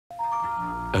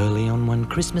Early on one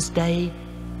Christmas day,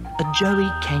 a Joey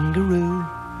kangaroo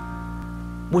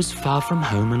was far from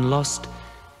home and lost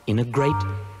in a great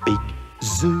big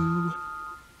zoo.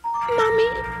 Mummy,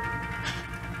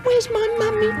 where's my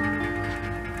mummy?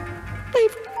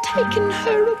 They've taken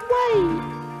her away.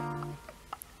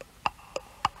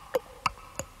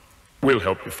 We'll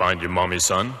help you find your mommy,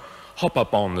 son. Hop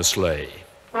up on the sleigh.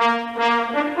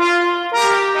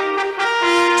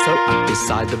 So up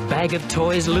beside the bag of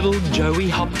toys little Joey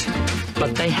hopped,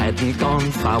 but they hadn't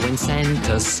gone far when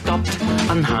Santa stopped,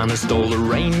 unharnessed all the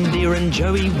reindeer, and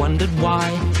Joey wondered why.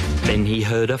 Then he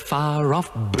heard a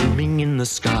far-off booming in the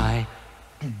sky.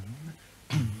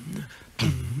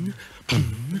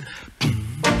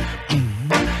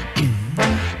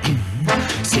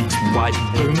 Six white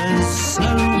boomers,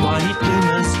 snow-white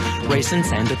boomers, racing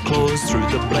Santa Claus through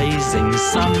the blazing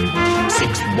sun.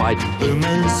 Six white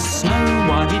boomers,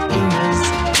 snow-white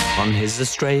boomers, on his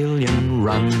Australian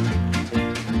run.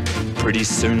 Pretty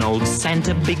soon old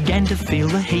Santa began to feel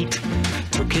the heat,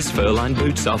 took his fur-lined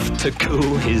boots off to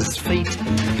cool his feet.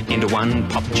 Into one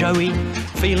popped Joey,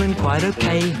 feeling quite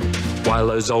okay, while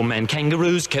those old man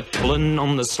kangaroos kept pulling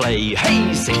on the sleigh.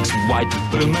 Hey, six white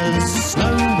boomers,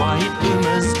 snow-white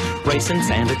boomers, racing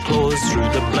Santa Claus through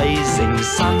the blazing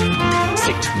sun.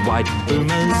 Six white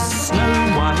boomers,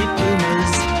 snow-white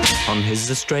boomers, on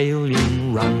his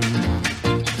Australian run.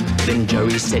 Then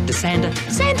Joey said to Santa,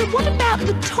 "Santa, what about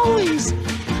the toys?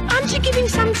 Aren't you giving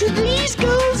some to these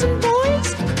girls and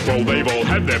boys?" Well, they've all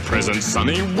had their presents,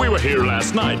 Sonny. We were here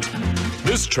last night.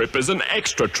 This trip is an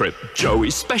extra trip,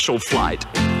 Joey's special flight.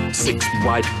 Six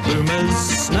white boomers,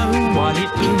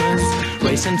 snow-white boomers,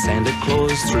 racing Santa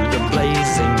Claus through the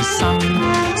blazing sun.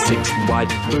 Six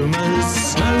white boomers,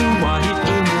 snow-white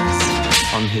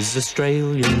boomers, on his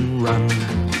Australian run.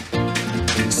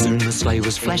 Soon the sleigh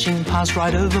was flashing past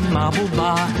right over Marble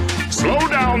Bar. Slow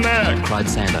down there, cried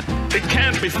Santa. It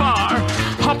can't be far.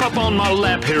 Hop up on my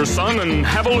lap here, son, and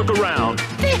have a look around.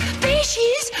 There she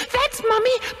is. That's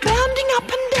Mummy, bounding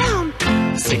up and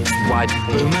down. Six white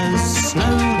boomers,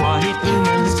 snow-white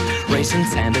boomers, racing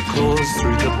Santa Claus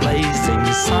through the blazing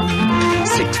sun.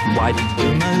 Six white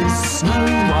boomers,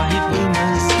 snow-white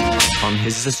boomers, on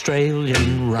his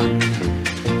Australian run.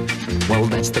 Well,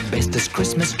 that's the bestest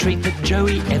Christmas treat that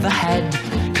Joey ever had,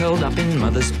 curled up in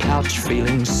Mother's pouch,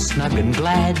 feeling snug and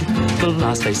glad. The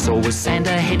last they saw was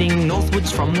Santa heading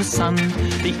northwards from the sun,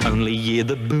 the only year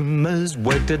the boomers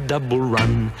worked a double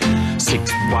run.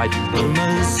 Six white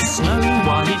boomers,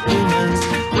 snow-white boomers,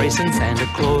 racing Santa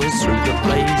Claus through the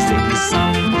blazing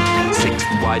sun. Six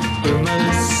white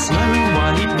boomers,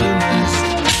 snow-white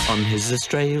boomers, on his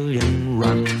Australian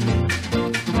run.